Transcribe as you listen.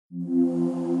We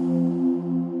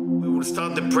will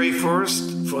start the pray first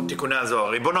for Tikkunei Zohar.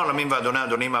 ריבון העולמים ואדוני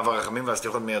אדונים אב הרחמים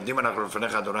והסליחות מיידים אנחנו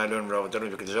לפניך אדוני אלוהינו ולאבותינו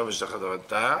וקדושה ושתך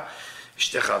תורתה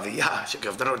אשתך אביה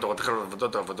שקרבתנו לתורתך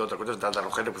ולעבודות העבודות הקודש דעת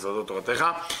אנוכי לבסודות תורתך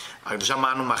הקדושה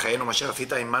מענו מחיינו מאשר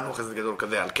עשית עמנו חסד גדול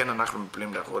כזה על כן אנחנו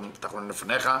מפלים תחתונים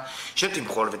לפניך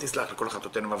שתמחול ותסלח לכל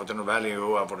חטאותינו ואבותינו ואל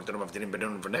יהיו עוונותינו מבדילים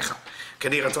בינינו לבניך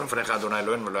כן יהי רצון לפניך אדוני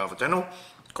אלוהינו ולאבותינו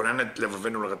כונן את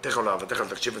לבבנו לרתך ולאהבתך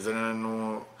ותקשיב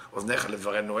אזנינו אוזניך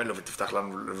לברנו אלו ותפתח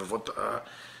לנו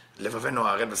לבבנו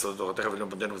הערל בסודות תורתך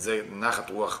ולמודנו וזה נחת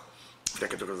רוח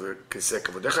כיסא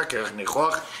כבודיך, כרך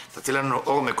ניחוח, תציל לנו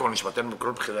אור מקור נשמתנו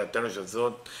בכל בחילתנו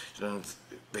שזאת,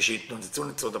 ושיתנוצצו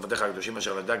נצרות עבדיך הקדושים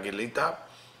אשר לדע גילית,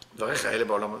 דבריך האלה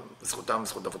בעולם, זכותם,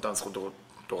 זכות אבותם, זכות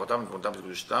תורתם, תמותם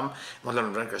וקדושתם, מאוד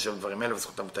לנו לבן כאשר דברים אלה,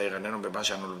 וזכותם תאיר עינינו במה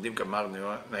שאנו לומדים כמר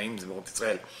נעים זמירות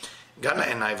ישראל. גן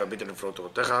לעיניי והביט על נפלאות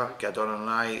תורתך, כי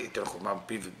אדוני ייתן חוכמה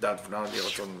בפיו ודעת ונען לי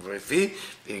רצון ופי,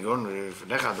 ויגון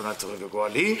לפניך אדוני צורך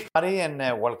וגואלי. And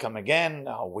welcome again.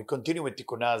 We continue with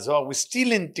Tikkunei Zohar. We're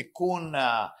still in Tikkun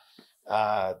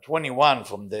 21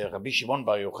 from the Rabbi Shimon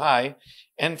Bar Yochai,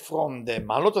 and from the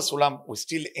Ma'alot HaSulam we're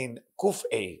still in Kuf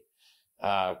A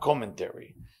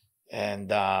commentary.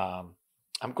 And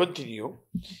I'm continue.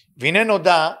 והנה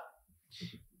נודע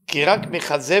כי רק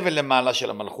מחזה ולמעלה של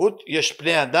המלכות יש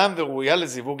פני אדם וראויה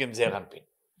לזיווג עם זעיר אנפין.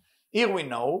 Here we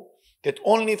know that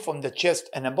only from the chest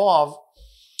and above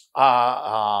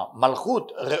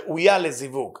מלכות ראויה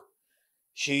לזיווג.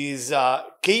 She is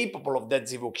capable of that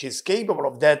זיווג. She is capable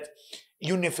of that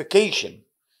unification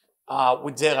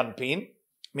with זעיר אנפין,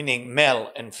 meaning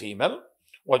male and female,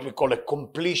 what we call a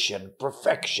completion,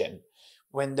 perfection.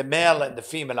 When the male and the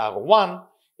female are one,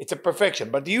 it's a perfection.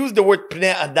 But you use the word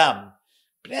פני אדם.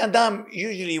 Pnei Adam,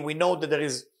 usually we know that there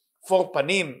is 4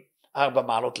 panim, 4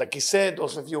 ma'alot לכיסא.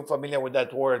 Those of you familiar with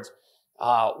that word,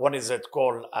 one is it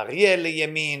called אריה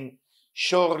לימין,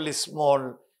 שור לשמאל,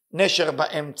 נשר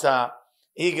באמצע,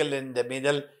 eagle in the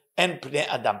middle, and Pnei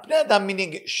Adam. Pnei Adam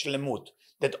meaning shlemut,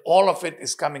 that all of it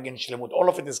is coming in shlemut, all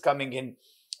of it is coming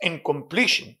in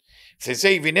completion. So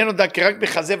say, והנה נודע כי רק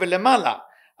בחזה ולמעלה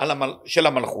של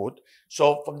המלכות.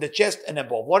 So from the chest and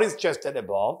above. What is chest and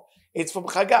above? It's from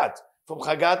Chagat. From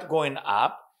Chagat going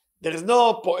up, there is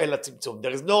no po'el tzimtzum.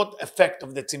 There is no effect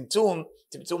of the tzimtzum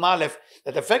aleph,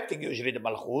 that affecting usually the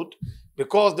malchut,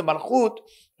 because the malchut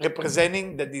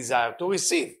representing the desire to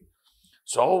receive.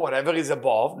 So whatever is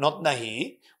above, not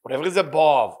nahi, whatever is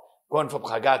above, going from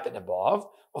Chagat and above,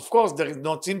 of course there is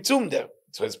no tzimtzum there.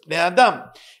 So it's pnei adam.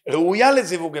 ראויה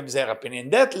לזיווג עם זעיר אנפין. In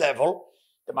that level,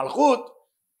 the malchut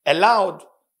allowed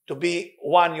to be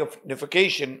one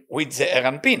unification with זעיר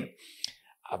אנפין.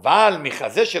 אבל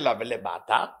מחזה שלה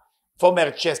ולמטה, from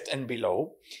her chest and below,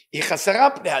 היא חסרה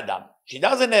פני אדם. She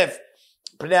doesn't have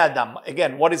פני אדם.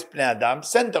 Again, what is פני אדם?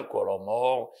 Center column,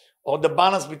 or the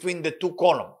balance between the 2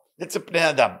 columns. That's a פני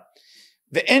אדם.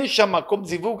 ואין שם מקום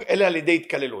זיווג אלא על ידי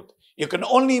התקללות. You can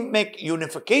only make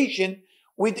unification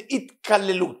with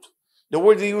התקללות. The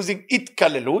word is using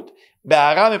התקללות,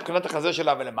 בהערה מבחינת החזה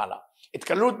שלה ולמעלה.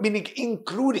 התקללות meaning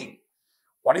including.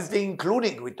 What is the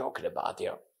including we're talking about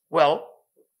here? Well,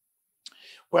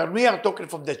 when we are talking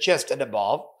from the chest and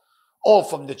above, or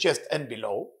from the chest and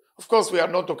below, of course we are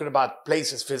not talking about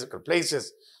places, physical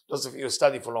places. Those of you who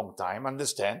study for a long time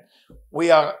understand. We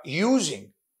are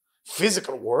using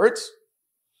physical words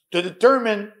to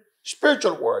determine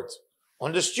spiritual words.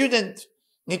 When the student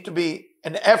need to be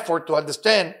an effort to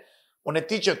understand, when a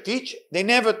teacher teach, they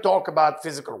never talk about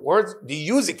physical words. They're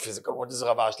using physical words, as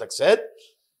Rav Ashlag said,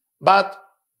 but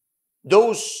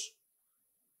those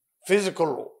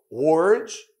physical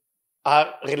words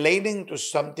are relating to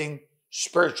something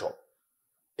spiritual.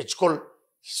 It's called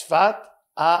Sfat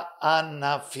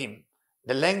Ha'anafim,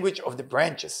 the language of the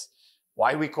branches.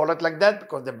 Why we call it like that?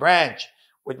 Because the branch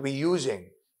what we're using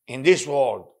in this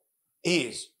world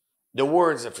is the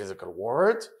words, the physical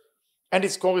words, and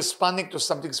it's corresponding to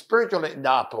something spiritual in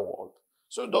the upper world.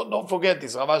 So don't forget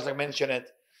this. Rav Ashlag mentioned it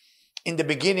in the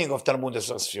beginning of Talmud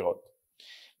 10 Sfirot.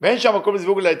 ואין שם מקום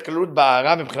לזיווג להתקללות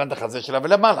בהערה מבחינת החזה שלה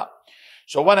ולמעלה.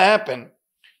 So what happened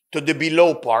to the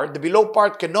below part? The below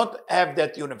part cannot have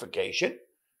that unification,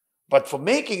 but for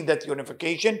making that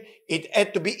unification, it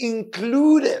had to be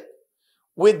included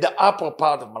with the upper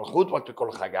part of Malchut, what we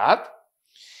call Chagat.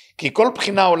 כי כל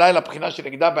בחינה עולה אל הבחינה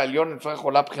שנגדה בעליון לפרח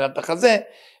עולה בחינת החזה,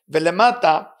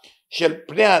 ולמטה של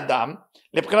פני אדם,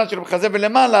 לבחינה של החזה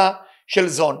ולמעלה של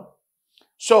זון.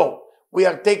 So, we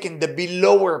are taking the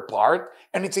belower part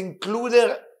and it's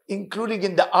including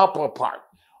in the upper part.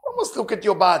 Almost look at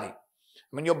your body.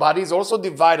 I mean, your body is also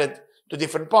divided to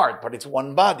different parts, but it's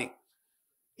one body.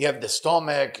 You have the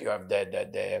stomach, you have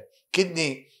the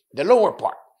kidney, the lower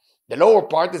part. The lower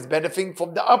part is benefiting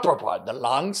from the upper part, the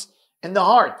lungs and the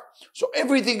heart. So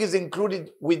everything is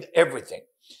included with everything.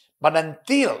 But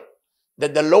until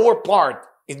that the lower part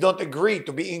is not agreed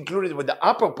to be included with the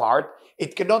upper part,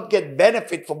 it cannot get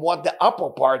benefit from what the upper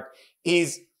part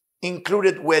is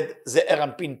included with Ze'er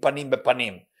Anpin, panim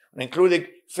bepanim, including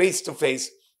face to face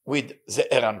with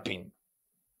Ze'er Anpin.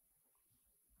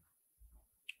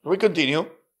 We continue.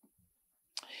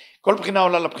 כל בחינה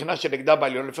עולה לבחינה שנגדה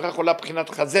בעליון, לפיכך עולה בחינת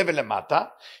חזה ולמטה,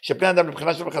 שפני אדם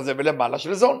לבחינה של חזה ולמעלה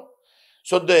של זון.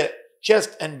 So the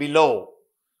chest and below,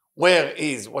 where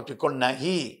is what we call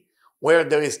nahi, where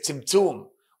there is tzimtzum,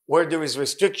 where there is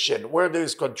restriction, where there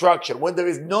is contraction, where there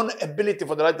is non-ability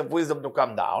for the light of wisdom to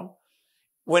come down,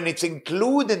 when it's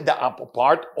included in the upper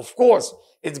part, of course,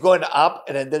 it's going up,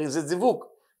 and then there is a zivuk,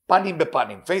 panim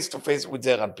bepanim, face to face with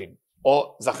Ze'er Anpin,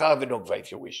 or zachar v'nogva,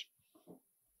 if you wish.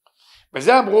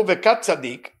 וזה אמרו, וכד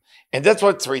צדיק, and that's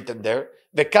what's written there,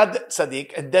 וכד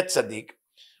צדיק, and that tzaddik.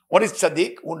 What is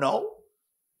tzaddik? Who know?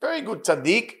 Very good.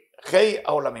 tzaddik, chei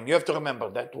העולמים. You have to remember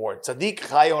that word. tzaddik,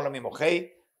 chai העולמים, or chei,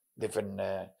 different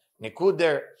nikud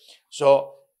there.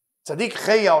 So, tzaddik,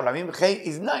 chei העולמים, chei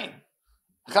is 9.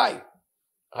 Chai.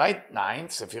 Right? 9,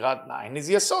 sefirat 9 is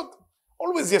yesod.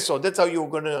 Always yesod. That's how you're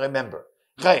going to remember.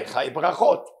 Chai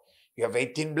brachot. You have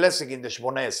 18 blessings in the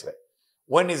 18.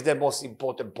 When is the most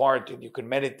important part and you can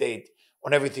meditate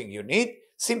on everything you need?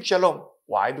 Sim Shalom.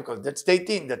 Why? Because that's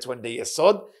 18. That's when the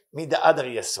Yesod meet the other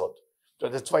Yesod. So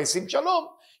that's why Sim Shalom,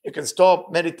 you can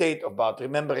stop, meditate about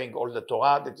remembering all the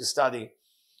Torah that you study.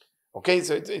 Okay,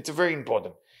 so it's very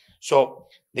important. So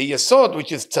the Yesod,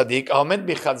 which is Tzaddik, Aomed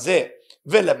Bichazeh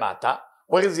Velemata,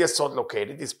 where is Yesod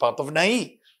located? It's part of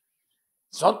Na'i.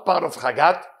 It's not part of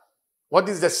Chagat. What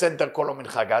is the center column in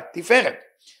Chagat? Tiferet.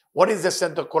 What is the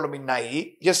center column in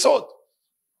Na'i? Yesod.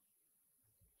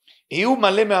 יהיו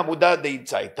מלא מעמודה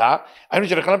דאיצה איתה, היינו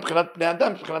שלכלל מבחינת פני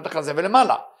אדם, מבחינת החזה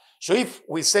ולמעלה. So if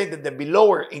we say that the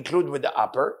below include with the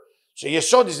upper, so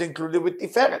Yesod is included with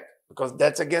Tiferet, because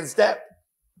that's against that.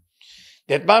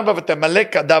 דתמר בה ותמלא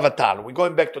כדה ותעל. We're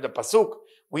going back to the pasuk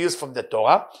we use from the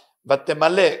Torah,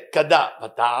 ותמלא כדה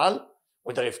ותעל,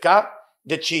 with Rivka,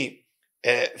 that she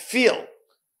fill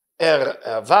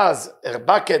her vase, her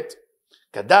bucket,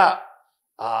 kada,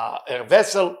 her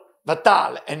vessel,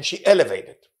 vatal, and she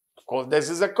elevated. Of course, this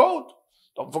is a code.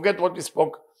 Don't forget what we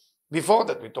spoke before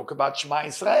that. We talk about Shema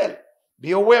Israel.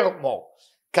 Be aware more.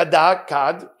 Kada,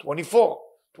 kad, 24.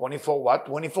 24 what?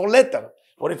 24 letter.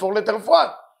 24 letter of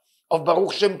what? Of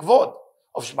Baruch Shem Kvod.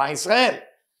 Of Shema Israel.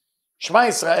 Shema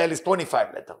Israel is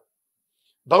 25 letter.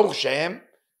 Baruch Shem,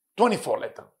 24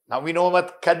 letter. Now we know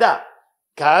about kada.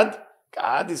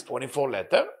 Kad is 24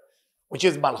 letter, which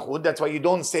is Malchut. That's why you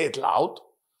don't say it loud,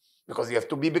 because you have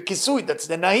to be Bekisui. That's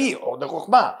the Nahi or the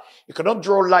Chokhmah. You cannot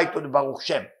draw light to the Baruch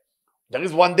Shem. There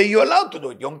is one day you're allowed to do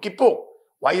it, Yom Kippur.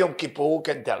 Why Yom Kippur? Who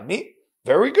can tell me?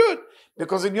 Very good.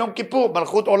 Because in Yom Kippur,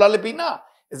 Malchut Ola Lebina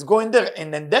is going there.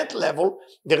 And in that level,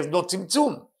 there is no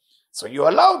Tzimtzum. So you're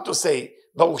allowed to say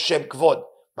Baruch Shem Kvod.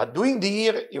 But during the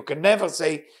year, you can never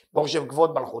say Baruch Shem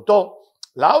Kvod Malchuto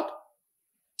loud.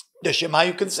 The Shema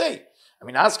you can say. I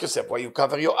mean, ask yourself why you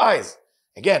cover your eyes.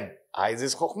 Again, eyes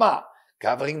is Chokhmah,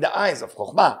 covering the eyes of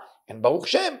Chokhmah. And Baruch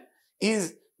Shem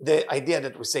is the idea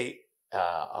that we say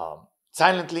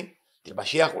silently, till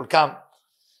Mashiach will come.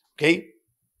 Okay?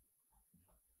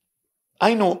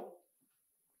 היינו,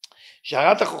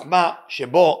 שהרת החוכמה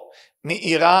שבו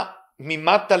מאירה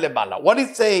ממטה למעלה. What did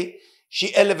it say?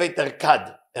 She elevated her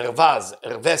kad, her vase,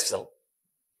 her vessel,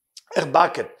 her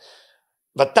bucket,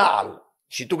 ותעל.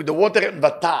 She took the water and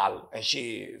vatal, and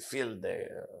she filled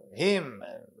him,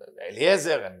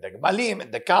 Eliezer, and the Gmalim,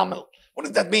 and the camel. What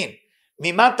does that mean?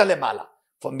 ממטה למעלה,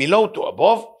 from below to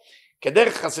above,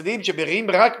 כדרך חסדים שבריאים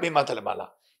רק ממטה למעלה.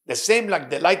 The same like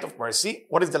the light of mercy.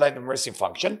 What is the light of mercy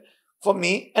function? For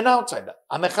me, an outsider.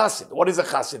 I'm a chassid. What is a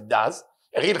chassid does?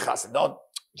 A real chassid, not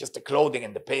just the clothing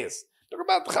and the payas. Talk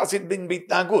about chassid being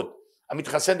בהתנהגות.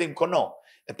 המתחסד עם קונו.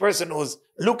 A person who's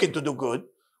looking to do good.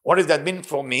 What does that mean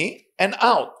for me and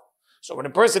out? So when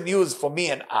a person uses for me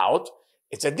and out,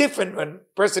 it's a different when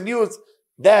a person uses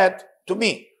that to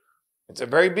me. It's a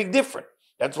very big difference.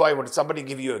 That's why when somebody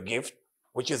gives you a gift,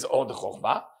 which is all the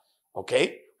chokhmah,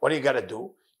 okay, what do you got to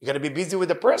do? You got to be busy with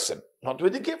the person, not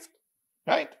with the gift,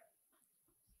 right?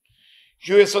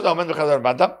 שהוא יסוד העומד בחז"ל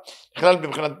למטה, נכלל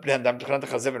בבחינת בני אדם, מבחינת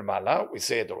החזה ולמעלה, we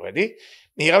say it already,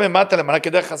 מהירה ממטה למעלה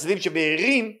כדרך חסידים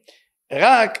שבהירים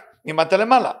רק ממטה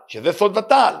למעלה, שזה סוד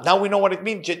ותעל. Now we know what it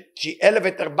means, she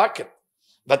elevated her bucket.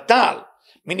 ותעל,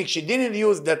 meaning she didn't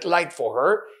use that light for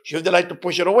her, she used the light to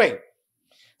push it away.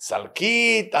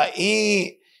 סלקית,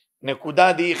 ההיא,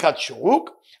 נקודה דאיחת שורוק,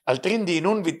 על טרין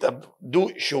דינון ותאבדו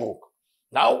שורוק.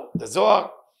 Now, the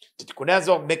Zohar, the Tikkunei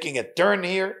Zohar, making a turn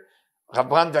here. Rav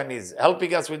Brandon is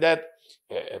helping us with that.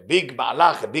 A big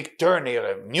malach, a big turn here,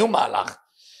 a new malach.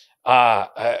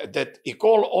 That he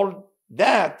called all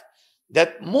that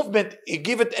movement, he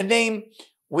give it a name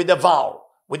with a vowel,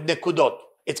 with nekudot.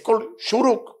 It's called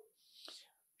shuruk.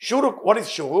 Shuruk, what is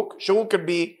shuruk? Shuruk can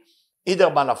be either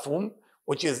malafum,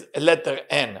 which is a letter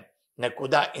N,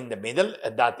 nekuda in the middle,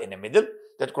 a dot in the middle.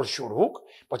 That's called shuruk.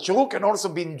 But shuruk can also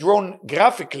be drawn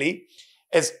graphically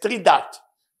as three dots.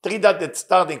 Three dots that's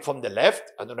starting from the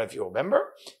left. I don't know if you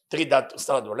remember. Three dots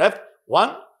start on the left.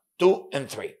 1, 2, and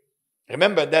 3.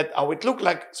 Remember that how it look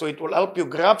like, so it will help you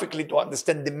graphically to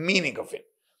understand the meaning of it.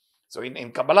 So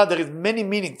in Kabbalah there is many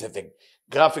meanings to things.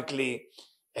 Graphically,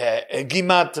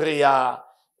 gematria,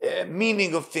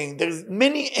 meaning of things. There is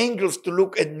many angles to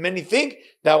look at many things.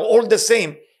 They are all the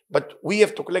same, but we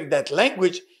have to collect that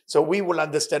language so we will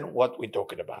understand what we're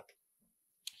talking about.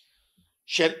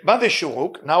 מה זה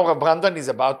שורוק? Now Rav Brandon is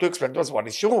about to explain to us what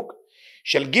is שורוק.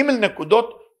 של ג'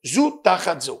 נקודות זו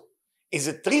תחת זו. Is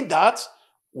it 3 dots,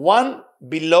 one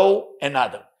below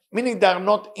another. Meaning they are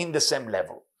not in the same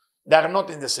level. They are not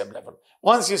in the same level.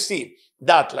 Once you see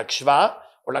dot like shva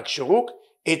or like shuruk,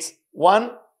 it's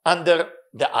one under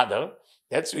the other.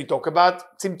 That's we talk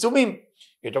about tzimtzumim.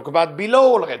 You talk about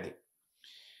below already.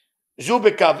 זו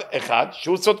בקו אחד,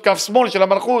 שהוא סוד קו שמאל של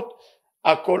המלכות,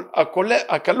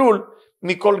 הכלול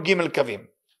מכל ג' קווים.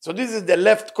 So this is the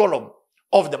left column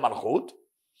of the malchut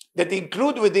that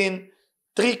include within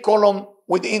 3 columns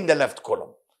within the left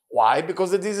column. Why?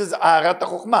 Because this is Aharat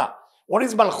HaChokhmah. What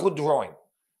is malchut drawing?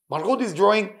 Malchut is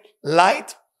drawing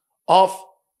light of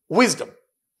wisdom.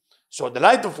 So the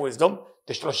light of wisdom,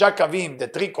 the shlosha kavim, the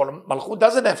 3 column, malchut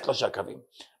doesn't have shlosha kavim.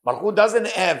 Malchut doesn't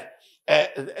have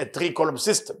a 3 column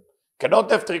system.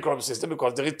 Cannot have 3 column system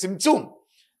because there is tzimtzum.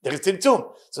 There is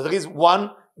tzimtzum. So there is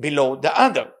one below the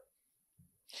other.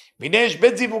 There is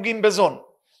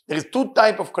 2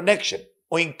 types of connection,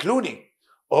 or including,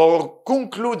 or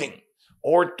concluding,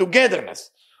 or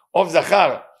togetherness of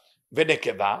zachar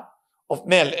v'nekeva, of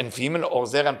male and female, or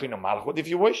zer and pin malchut, if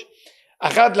you wish.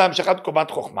 Achad להמשכת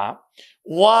קומת חוכמה.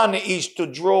 One is to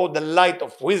draw the light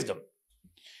of wisdom.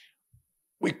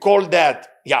 We call that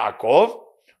Yaakov,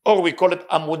 or we call it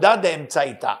עמודה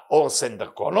דאמצעיתה, or center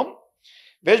column.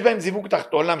 ויש בהם זיווג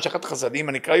תחתון להמשכת חסדים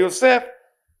הנקרא יוסף,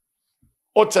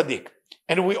 או צדיק.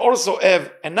 And we also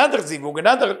have another zivug,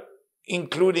 another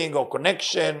including or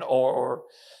connection or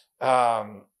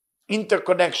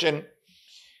interconnection,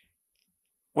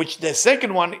 which the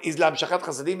second one is להמשכת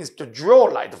חסדים, is to draw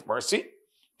light of mercy,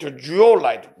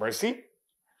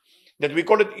 that we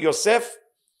call it Yosef,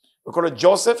 we call it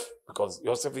Joseph, because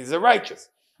Joseph is the righteous,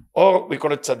 or we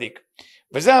call it צדיק.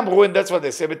 וזה אמרו, and that's what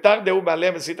they say, ותר דהו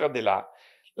בעליה וסתרא דלה,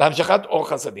 להמשכת אור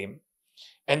חסדים,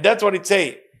 and that's what it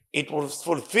say, it will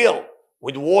fulfill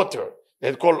with water,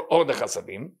 that call אור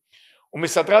דחסדים,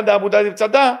 ומסתרא דעבודה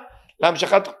דבצדה,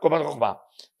 להמשכת קומת חוכמה.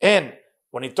 And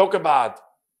when you talk about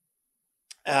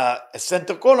a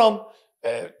center column,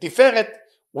 tiferet,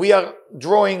 we are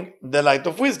drawing the light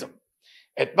of wisdom.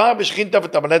 את מר בשכינתה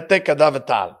ותמלאת כדה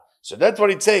וטל. So that's what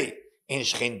it say in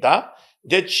שכינתה,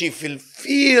 that she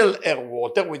fulfill her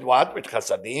water with what? With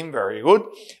chasadim, very good.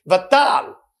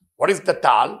 Vatal. What is the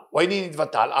tal? Why do you need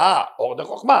vatal? Or the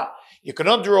chokhmah. You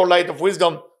cannot draw light of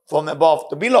wisdom from above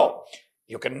to below.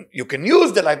 You can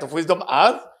use the light of wisdom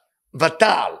as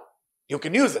vatal. You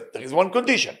can use it. There is one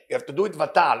condition. You have to do it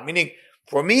vatal, meaning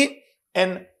for me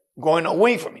and going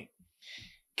away from me.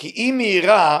 כי אם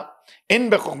מאירה אין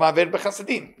בחוכמה ואין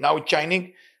בחסדים. Now it's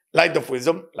shining light of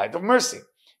wisdom, light of mercy.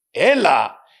 אלא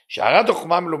שהארת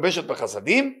החוכמה מלובשת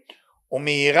בחסדים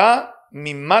ומאירה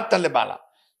ממטה למעלה.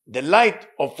 The light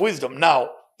of wisdom now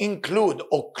include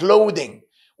or clothing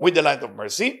with the light of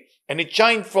mercy, and it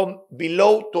shines from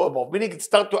below to above, meaning it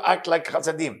starts to act like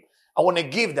chasadim. I want to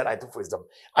give the light of wisdom.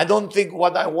 I don't think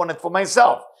what I wanted for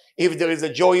myself. If there is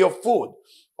a joy of food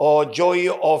or joy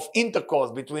of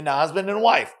intercourse between a husband and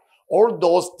wife, all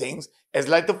those things has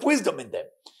light of wisdom in them.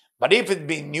 But if it's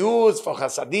been used for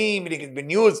chasadim, meaning it's been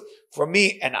used for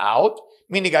me and out,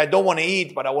 meaning I don't want to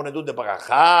eat, but I want to do the baracha,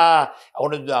 I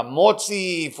want to do the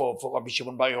motzi for Rabbi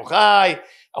Shimon Bar Yochai,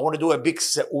 I want to do a big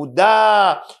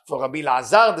seudah for Rabbi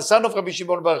Lazar, the son of Rabbi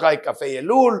Shimon Bar Yochai, Kafei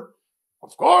Elul.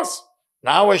 Of course,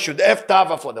 now I should have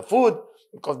tava for the food,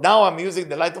 because now I'm using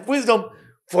the light of wisdom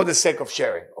for the sake of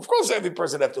sharing. Of course, every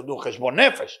person has to do cheshbon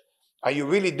nefesh. Are you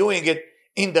really doing it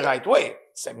in the right way?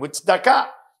 Same with tzedakah.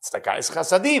 Tzedakah is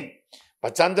chasadim.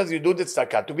 But sometimes you do the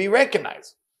tzedakah to be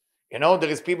recognized. You know, there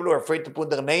is people who are afraid to put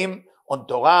their name on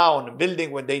Torah, on a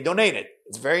building when they donate it.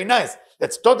 It's very nice.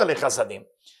 That's totally chasadim.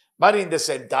 But in the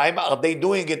same time, are they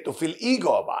doing it to feel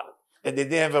ego about it? That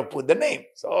they never put the name.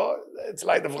 So it's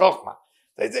like the Chochmah.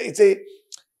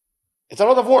 It's a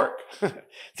lot of work.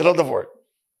 It's a lot of work.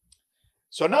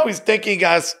 So now he's taking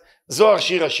us Zohar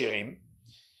Shir HaShirim,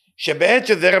 שבעת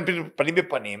שזעיר אנפין פנים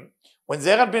בפנים, when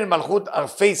זעיר אנפין and Malchut are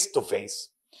face to face,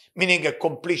 meaning a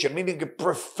completion, meaning a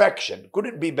perfection,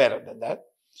 couldn't be better than that,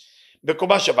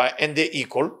 בקומה שווה, and they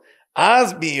equal,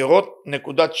 אז בהירות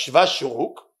נקודת שווה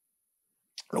שורוק,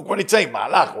 look what it's saying,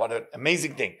 מהלך, what an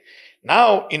amazing thing.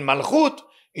 Now in Malchut,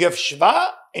 you have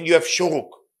shva and you have shuruk.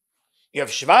 You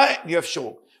have shva and you have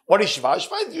shuruk. What is shva?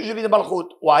 Shva is usually the Malchut.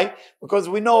 Why? Because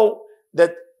we know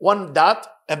that one dot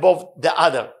above the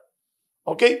other.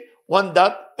 Okay? One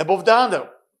dot above the other.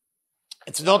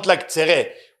 It's not like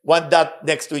tzere, one dot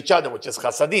next to each other, which is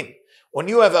chasadim. When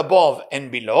you have above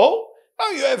and below, now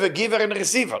you have a giver and a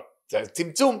receiver. It's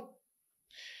tzimtzum.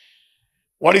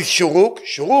 What is shuruk?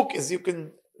 Shuruk is, you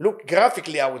can look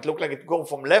graphically how it looks like it goes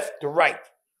from left to right.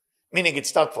 Meaning it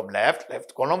starts from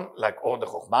left column, like Or the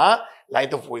Chokhmah,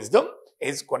 light of wisdom,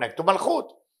 is connect to Malchut.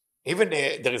 Even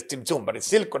there is tzimtzum, but it's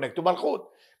still connect to Malchut.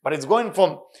 But it's going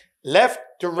from left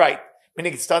to right.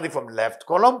 Meaning it's starting from left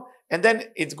column, and then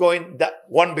it's going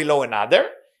one below another,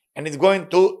 and it's going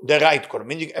to the right column.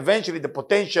 Meaning eventually the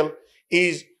potential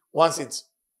is, once it's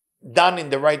done in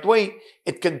the right way,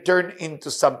 it can turn into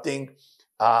something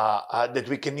that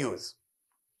we can use.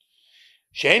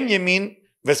 שאין ימין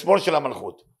ושמאל של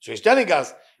המלכות. So he's telling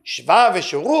us, shva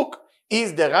ושורוק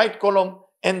is the right column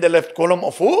and the left column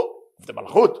of who? Of the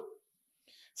malchut.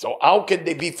 So how can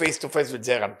they be face to face with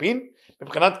זעיר אנפין?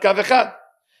 מבחינת קו אחד.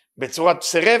 בצורת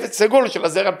פסרה וסגול של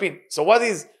הזעיר אנפין. So what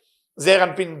is זעיר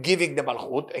אנפין giving the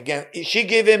malchut? Again, she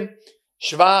gave him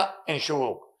shva and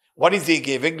shuruk. What is he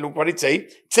giving? Look what it says.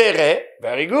 צרה,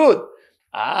 very good.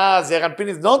 זעיר אנפין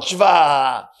is not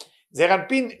shva. זעיר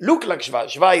אנפין look like shva.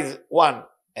 Shva is one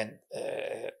and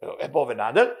above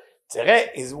another. tzere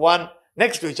is one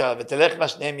next to each other. ותלכנה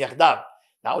שניהם יחדיו.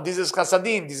 Now this is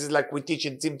chasadim. This is like we teach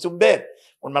in tzimtzum bet.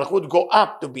 When Malchut go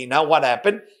up to Bina, what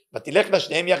happened? ותלכנה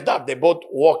שניהם יחדיו. They both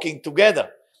walking together.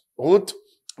 Ruth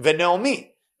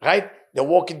וnaomi, right? They're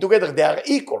walking together. They are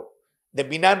equal. The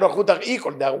Bina and Malchut are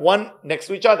equal. They are one next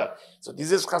to each other. So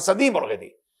this is chasadim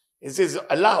already. This is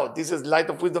allowed. This is light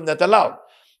of wisdom that allowed.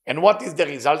 And what is the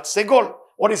result? Segol.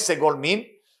 What does segol mean?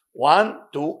 1,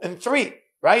 2, and 3,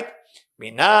 right?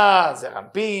 Bina, זעיר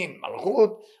אנפין,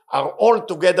 Malchut are all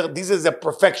together. This is a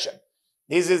perfection.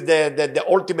 This is the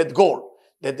ultimate goal.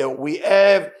 That we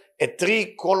have a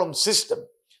 3-column system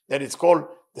that is called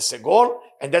the segol,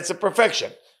 and that's a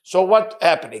perfection. So what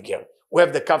happening here? We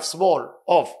have the kaf small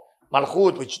of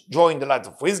Malchut, which join the light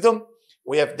of wisdom.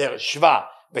 We have their shva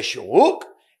v'shuruk.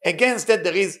 Against that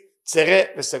there is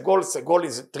tzere v'segol. Segol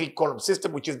is a 3-column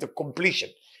system, which is the completion.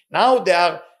 Now they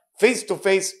are face to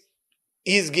face.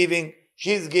 He's giving,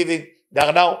 she's giving. They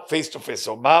are now face to face.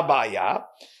 So מה הבעיה?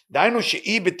 דהיינו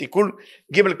שהיא בתיקון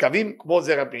ג' קווים כמו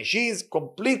זעיר אנפין. She is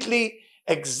completely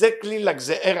exactly like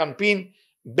זעיר אנפין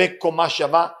בקומה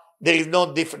שווה. There is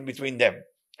no difference between them.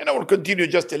 And I will continue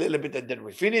just a little bit and then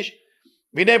we finish.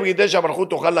 והנה בגלל שהמלכות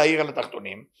תוכל להאיר על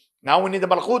התחתונים. Now we need the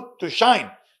מלכות to shine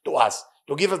to us,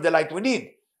 to give us the light we need.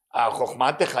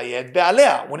 החוכמה תחיה את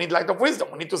בעליה. We need light of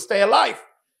wisdom. We need to stay alive.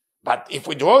 But if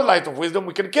we draw light of wisdom,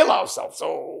 we can kill ourselves.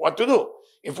 So what to do?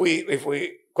 If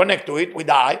we connect to it, we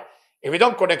die. If we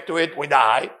don't connect to it, we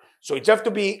die. So it has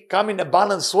to be come in a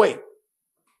balanced way.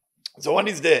 So what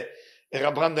is the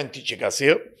Rab Brandon teaching us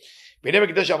here? והנה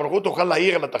בכדי שהמלכות תוכל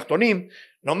להאיר על התחתונים,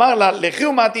 נאמר לה, לכי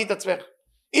ומעטי את עצמך.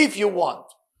 If you want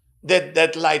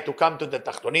that light to come to the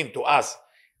תחתונים, to us,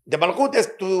 the מלכות has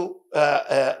to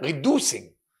reducing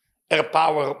her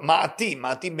power, מעטי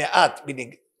מעט,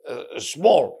 meaning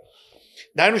small.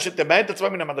 דהיינו שתמעט את עצמה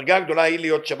מן המדרגה הגדולה היא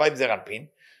להיות שווה עם זעיר אנפין.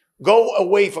 Go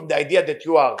away from the idea that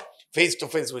you are face to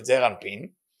face with זעיר אנפין.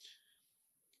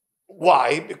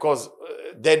 Why? Because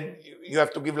then you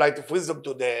have to give light of wisdom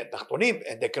to the תחתונים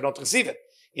and they cannot receive it.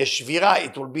 יש שבירה,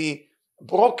 it will be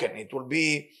broken, it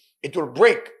will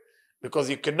break, because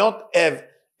you cannot have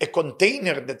a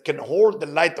container that can hold the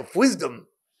light of wisdom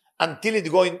until it's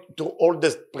going to all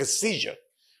the procedure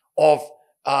of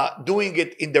doing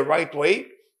it in the right way.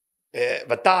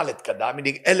 ותעל את כדה,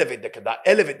 meaning elevate the כדה,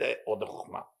 elevate the עוד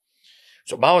החוכמה.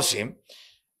 So מה עושים?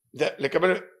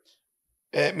 לקבל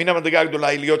מן המדרגה הגדולה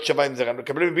היא להיות שווה עם זעיר אנפין,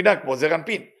 לקבל מבינה כמו זעיר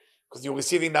אנפין, because you're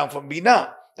receiving down from בינה,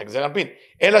 like זעיר אנפין,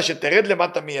 אלא שתרד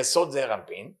למטה מיסוד זעיר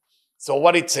אנפין. So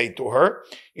what it say to her?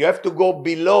 You have to go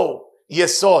below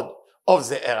יסוד of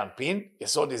זעיר אנפין.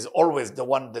 יסוד is always the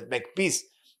one that make peace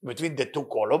between the two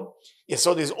columns.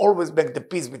 Yesod is always make the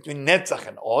peace between Netzach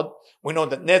and Od. We know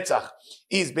that Netzach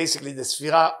is basically the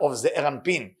Sphira of the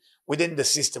Anpin within the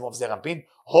system of the Anpin.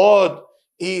 Hod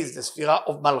is the Sphira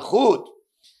of Malchut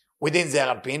within the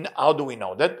Anpin. How do we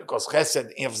know that? Because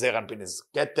Chesed of the Anpin is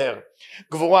Keter.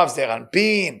 Gvura of the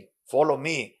Anpin, follow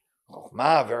me.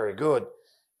 Chochmah, very good.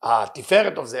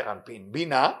 Tiferet of the Anpin,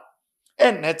 Bina.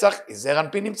 And Netzach is the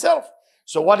Anpin himself.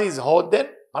 So what is Hod then?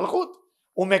 Malchut.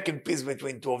 Who making peace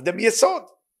between two of them? Yesod.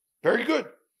 Very good.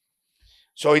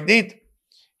 So indeed,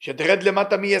 שתרד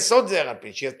למטה מיסוד זעיר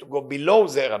אנפין, she has to go below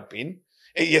זעיר אנפין,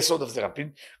 יסוד of זעיר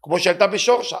אנפין, כמו שהייתה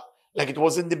בשורשה, like it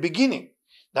was in the beginning.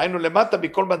 דהיינו למטה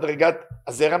בכל מדרגת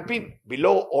הזעיר אנפין,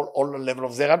 below all level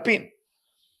of זעיר אנפין.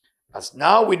 אז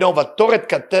now we know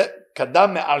ותורת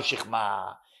קדם מעל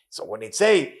שכמה. So when it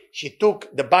say she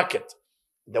took the bucket,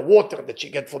 the water that she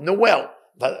get from the well,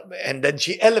 and then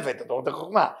she elevated all the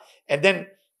chokhmah, and then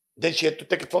she had to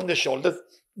take it from the shoulders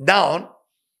down.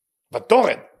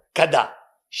 ותורת kada.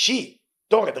 She,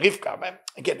 Torah, Rivka,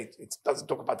 again, it doesn't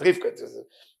talk about Rivka.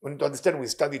 We need to understand, we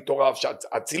study Torah of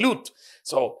Atzilut.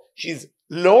 So she's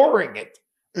lowering it,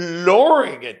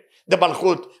 the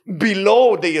Malchut,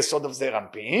 below the Yesod of Zeir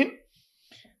Anpin.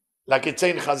 Like it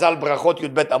says in Chazal, Brachot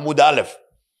Yudbet Amud Aleph.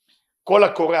 Kol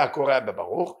HaKoreh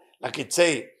beBaruch. Like it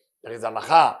says, there is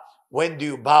halacha, when do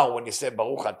you bow when you say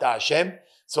Baruch Ata Hashem?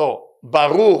 So,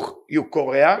 Baruch, you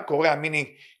Korea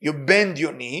meaning you bend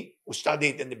your knee. We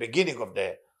studied in the beginning of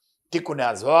the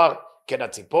Tikkunei Zohar, Ken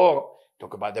HaTzipor,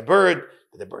 talk about the bird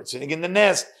sitting in the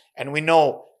nest, and we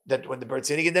know that when the bird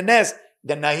sitting in the nest,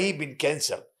 the nahi been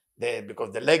cancelled,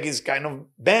 because the leg is kind of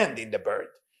bent in the bird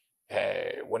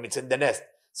when it's in the nest.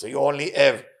 So you only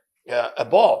have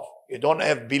above, you don't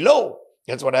have below.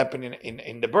 That's what happened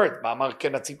in the bird, Ma'amar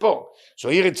Ken HaTzipor. So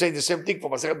here it says the same thing for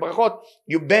Masechet Brachot,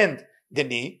 you bend the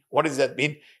knee. What does that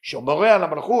mean? שומריה על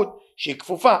המלכות שהיא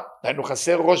כפופה, דהיינו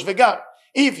חסר ראש וגר.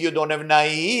 If you don't have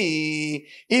na'i,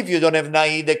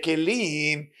 the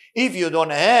kelim, if you don't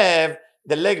have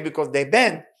the leg because they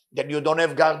bend, then you don't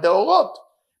have gar the orot,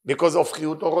 because of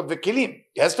chiyut orot vekelim.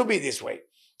 It has to be this way.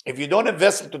 If you don't have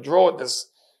vessel to draw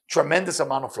this tremendous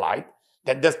amount of light,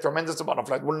 then this tremendous amount of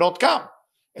light will not come.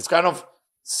 It's kind of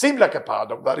seem like a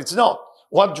paradox, but it's not.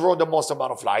 What draws the most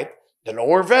amount of light? The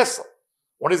lower vessel.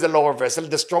 What is the lower vessel?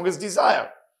 The strongest desire,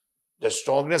 the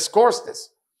strongest coarseness.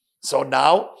 So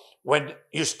now, when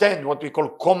you stand what we call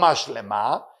koma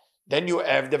shlema, then you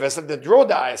have the vessel that draw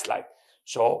the highest light.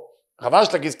 So Rav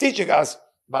Ashlag is teaching us,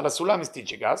 Baal HaSulam is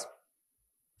teaching us,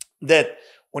 that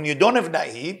when you don't have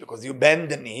na'i, because you bend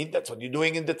the knee, that's what you're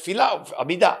doing in the tefillah of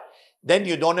Amidah, then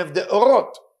you don't have the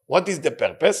orot. What is the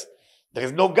purpose? There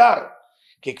is no gar.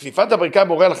 כי כפיפת הבריקה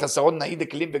מורה על חסרון נאי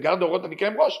דקלים וגר דורות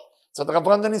הנקראים ראש. So the Rav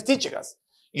Brandon is teaching us.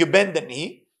 You bend the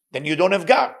knee, then you don't have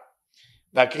gar.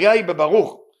 והקריאה היא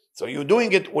בברוך. So you're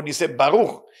doing it when you say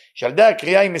ברוך. שעל ידי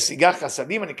הקריאה היא משיגה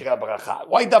חסדים הנקרא ברכה.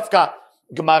 Why דווקא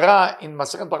גמרא in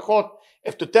מסכת ברכות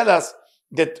have to tell us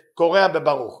that קורא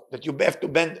בברוך, that you have to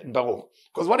bend in ברוך.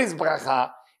 Because what is ברכה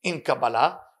in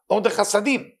Kabbalah? Or the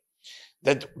חסדים.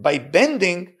 That by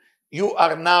bending you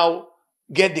are now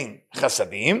getting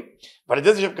חסדים, ועל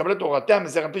ידי זה שמקבלת תורתיה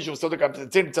מזרע פי שהוא סוד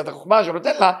הקבצים מצד החוכמה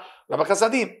שנותן לה, למה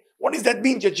חסדים? What does that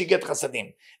mean that she get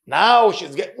chasadim? Now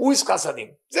she's get, who is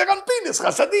chasadim? Zeir Anpin is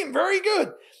chasadim, very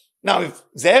good. Now if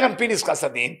Zeir Anpin is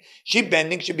chasadim, she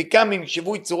bending, she becoming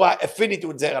shivui tzura, affinity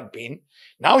with Zeir Anpin.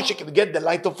 Now she can get the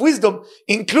light of wisdom,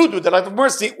 include with the light of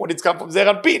mercy when it's come from Zeir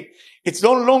Anpin. It's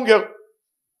no longer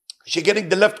she getting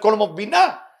the left column of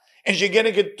Bina, and she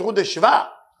getting it through the Shva,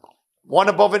 one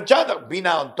above each other, Bina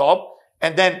on top,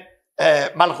 and then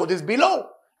Malchut is below.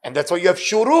 And that's why you have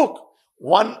Shuruk,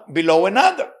 one below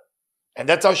another. And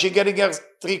that's how she's getting her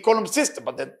three-column system.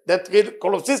 But that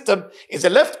three-column system is a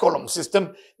left-column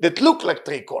system that looks like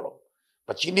three-column.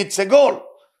 But she needs Segol.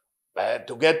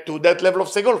 To get to that level of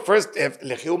Segol, first,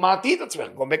 Lechiu Ma'atid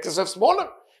Atzmech, go make yourself smaller,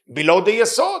 below the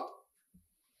Yesod.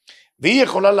 V'hi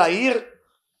yechola la'ir,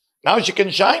 now she can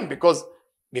shine, because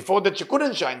before that she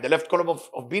couldn't shine. The left column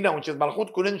of Bina, which is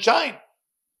Malchut, couldn't shine.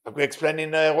 Like we explained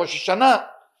in Rosh Hashanah,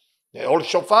 the whole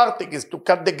shofar thing is to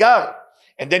cut the gar,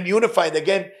 and then unify it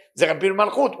again, Zeir Anpin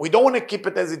Malchut. We don't want to keep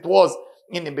it as it was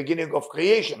in the beginning of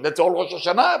creation. That's all Rosh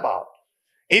Hashanah about.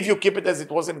 If you keep it as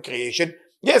it was in creation,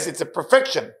 yes, it's a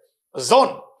perfection, a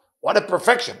zone. What a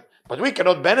perfection. But we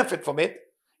cannot benefit from it.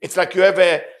 It's like you have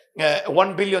a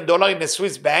 $1 billion in a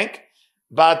Swiss bank,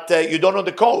 but you don't know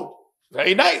the code.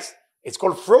 Very nice. It's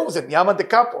called frozen, Yama de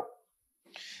Capo.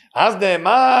 אז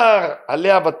נאמר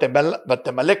עליה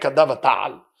ותמלא כדה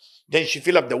ותעל. Then she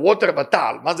fill up the water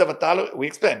ותעל. מה זה ותעל? We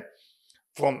explain.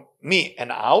 From me and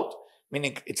out,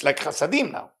 meaning it's like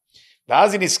chasadim now.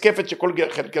 ואז היא נזקפת שכל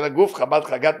חלקי הגוף, חב"ד,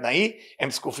 חגת, נאי,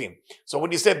 הם זקופים. So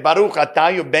when you say ברוך אתה,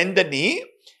 you bend the knee,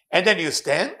 and then you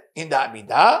stand in the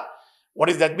עמידה. What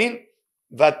does that mean?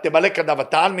 ותמלא כדיו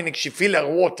התעל, meaning she fill her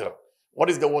water. What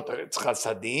is the water? It's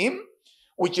חסדים,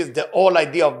 which is the whole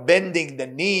idea of bending the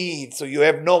knee, so you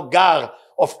have no gar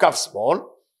of kaf small,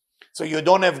 so you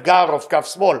don't have gar of kaf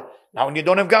small. Now when you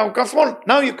don't have gar of kaf small,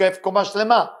 now you have קומה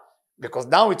שלמה, because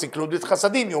now it's included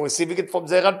חסדים, you're receiving it from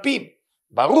זעיר אנפין.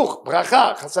 ברוך,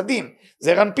 ברכה, חסדים,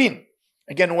 זעיר אנפין.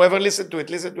 Again, whoever listen to it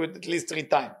at least 3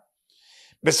 times.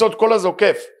 בסוד כל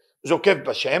הזוקף, זוקף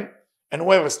בשם, and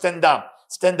whoever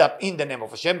stand up in the name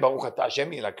of השם, ברוך אתה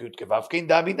השם, ילק י' כו' in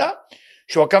the עמידה,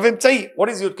 שהוא הקו אמצעי. What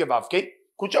is י' כו'?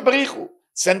 קודשא בריחו,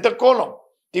 center column,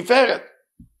 תפארת.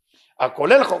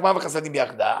 הכולל חוכמה וחסדים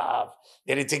יחדיו.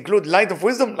 That it include light of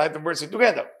wisdom, light of mercy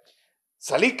together.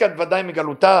 סליקת ודאי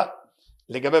מגלותה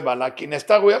לגבי בעלה, כי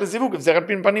נעשתה ראויה לזיווג, עם זעיר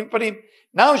אנפין פנים פנים.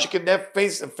 Now she can have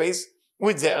face and face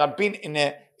with זעיר אנפין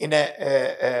in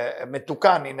a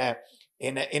מתוקן,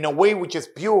 in a way which is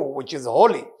pure, which is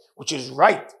holy, which is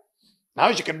right.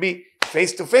 Now she can be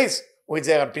face to face with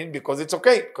זעיר אנפין because it's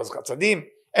okay, because חסדים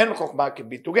and חוכמה can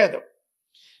be together.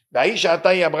 והאיש שעתה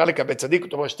היא אמרה לקבל צדיק,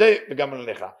 ותאמר שתי וגם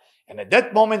עליך. And at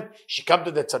that moment, she come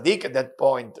to the tzaddik, at that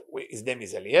point, his name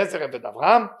is Eliezer, Eved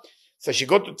Avraham, so she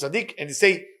go to tzaddik and he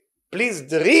say, please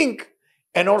drink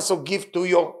and also give to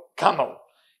your camel.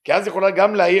 כי אז יכולה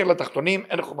גם להעיר לתחתונים,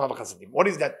 אין חוכמה וחסדים. What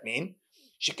does that mean?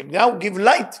 She can now give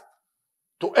light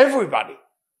to everybody.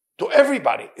 To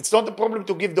everybody. It's not a problem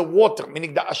to give the water,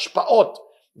 meaning the ashpaot.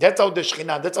 That's how the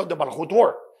Shekhinah, that's how the Malchut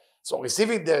work. So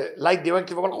receiving the light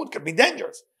directly from Malchut can be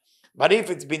dangerous. But if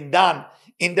it's been done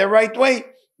in the right way,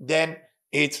 then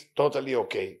it's totally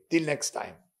okay. Till next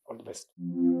time. All the best.